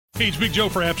Hey, it's Big Joe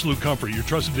for Absolute Comfort, your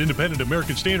trusted independent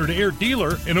American Standard Air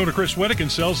dealer. And owner Chris Wedekin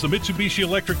sells the Mitsubishi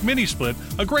Electric Mini Split,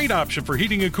 a great option for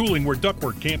heating and cooling where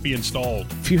ductwork can't be installed.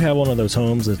 If you have one of those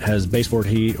homes that has baseboard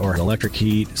heat or electric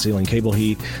heat, ceiling cable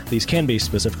heat, these can be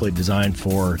specifically designed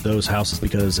for those houses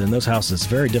because in those houses it's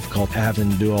very difficult having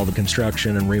to do all the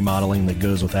construction and remodeling that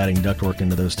goes with adding ductwork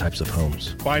into those types of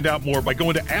homes. Find out more by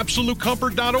going to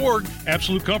AbsoluteComfort.org.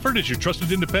 Absolute Comfort is your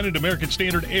trusted independent American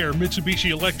Standard Air Mitsubishi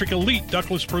Electric Elite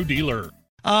Ductless Pro dealer.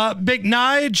 Big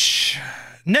Nige,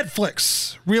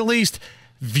 Netflix released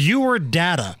viewer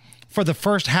data for the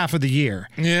first half of the year.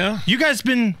 Yeah. You guys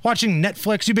been watching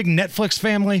Netflix? You big Netflix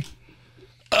family?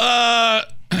 Yeah.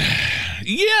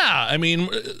 I mean,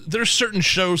 there's certain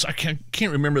shows I can't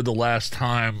remember the last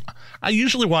time. I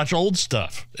usually watch old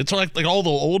stuff. It's like all the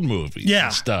old movies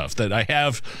and stuff that I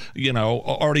have,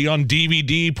 already on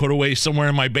DVD put away somewhere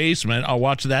in my basement. I'll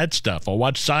watch that stuff. I'll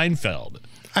watch Seinfeld.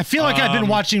 I feel like I've been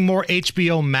watching more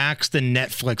HBO Max than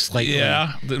Netflix lately.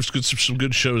 Yeah, there's some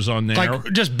good shows on there.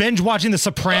 Like just binge watching The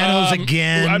Sopranos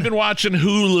again. I've been watching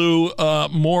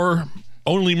Hulu more.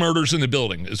 Only Murders in the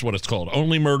Building is what it's called.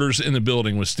 Only Murders in the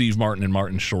Building with Steve Martin and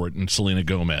Martin Short and Selena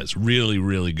Gomez. Really,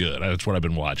 really good. That's what I've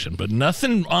been watching. But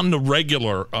nothing on the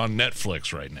regular on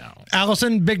Netflix right now.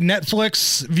 Allison, big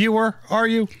Netflix viewer, are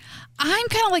you? I'm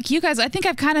kind of like you guys. I think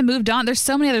I've kind of moved on. There's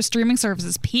so many other streaming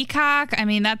services. Peacock, I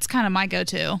mean, that's kind of my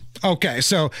go-to. Okay,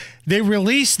 so they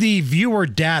released the viewer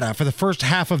data for the first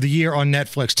half of the year on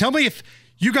Netflix. Tell me if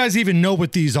you guys even know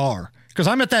what these are. Because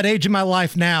I'm at that age in my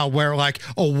life now where, like,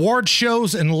 award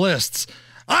shows and lists,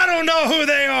 I don't know who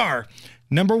they are.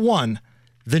 Number 1,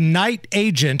 The Night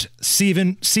Agent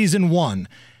Season 1,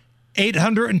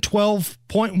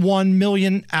 812.1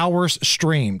 million hours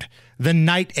streamed. The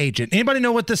Night Agent. Anybody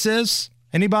know what this is?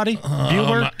 Anybody?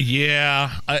 Viewer?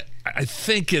 Yeah, I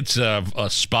think it's a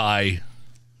spy.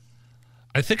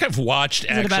 I think I've watched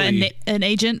Is it about an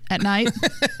agent at night?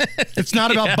 It's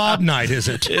not about Bob Knight, is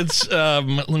it? It's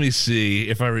let me see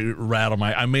if I rattle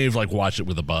I may have watched it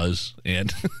with a buzz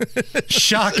and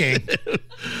shocking.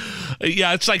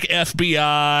 Yeah, it's like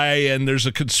FBI and there's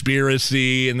a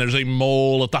conspiracy and there's a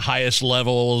mole at the highest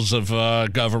levels of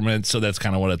government, so that's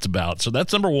kind of what it's about. So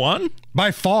that's number 1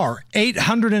 by far.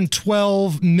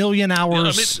 812 million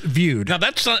hours viewed. Now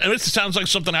it sounds like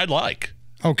something I'd like.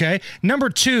 Okay, number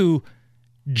 2.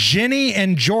 Ginny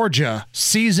and Georgia,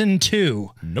 Season 2.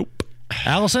 Nope.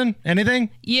 Allison, anything?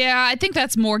 Yeah, I think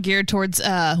that's more geared towards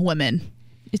women.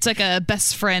 It's like a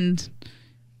best friend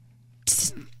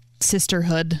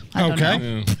sisterhood. I don't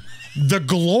know. The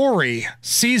Glory,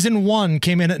 Season 1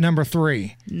 came in at number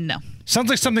 3. No. Sounds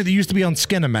like something that used to be on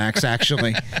Skinamax,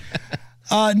 actually.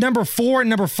 Number 4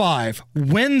 and number 5,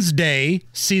 Wednesday,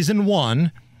 Season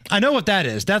 1. I know what that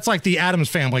is. That's like the Addams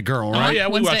Family girl, right? Oh yeah,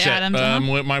 we Wednesday watch that.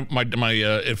 Addams, My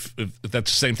if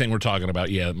that's the same thing we're talking about,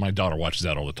 yeah, my daughter watches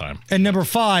that all the time. And number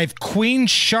 5, Queen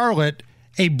Charlotte,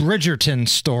 A Bridgerton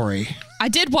Story. I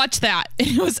did watch that.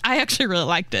 I actually really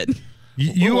liked it.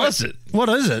 What was it? What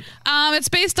is it? It's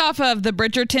based off of the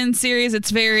Bridgerton series.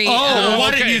 It's very.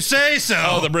 Why didn't you say so?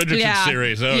 Oh, the Bridgerton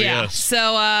series. Oh, yeah. Yes.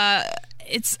 So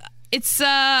it's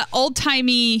old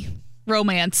timey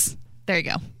romance. There you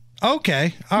go.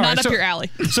 Okay. All right. Not up your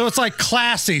alley. So it's like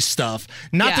classy stuff,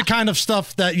 not the kind of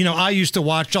stuff that, I used to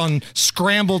watch on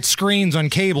scrambled screens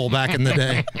on cable back in the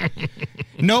day.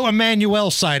 No Emmanuel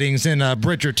sightings in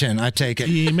Bridgerton, I take it.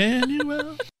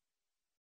 Emmanuel.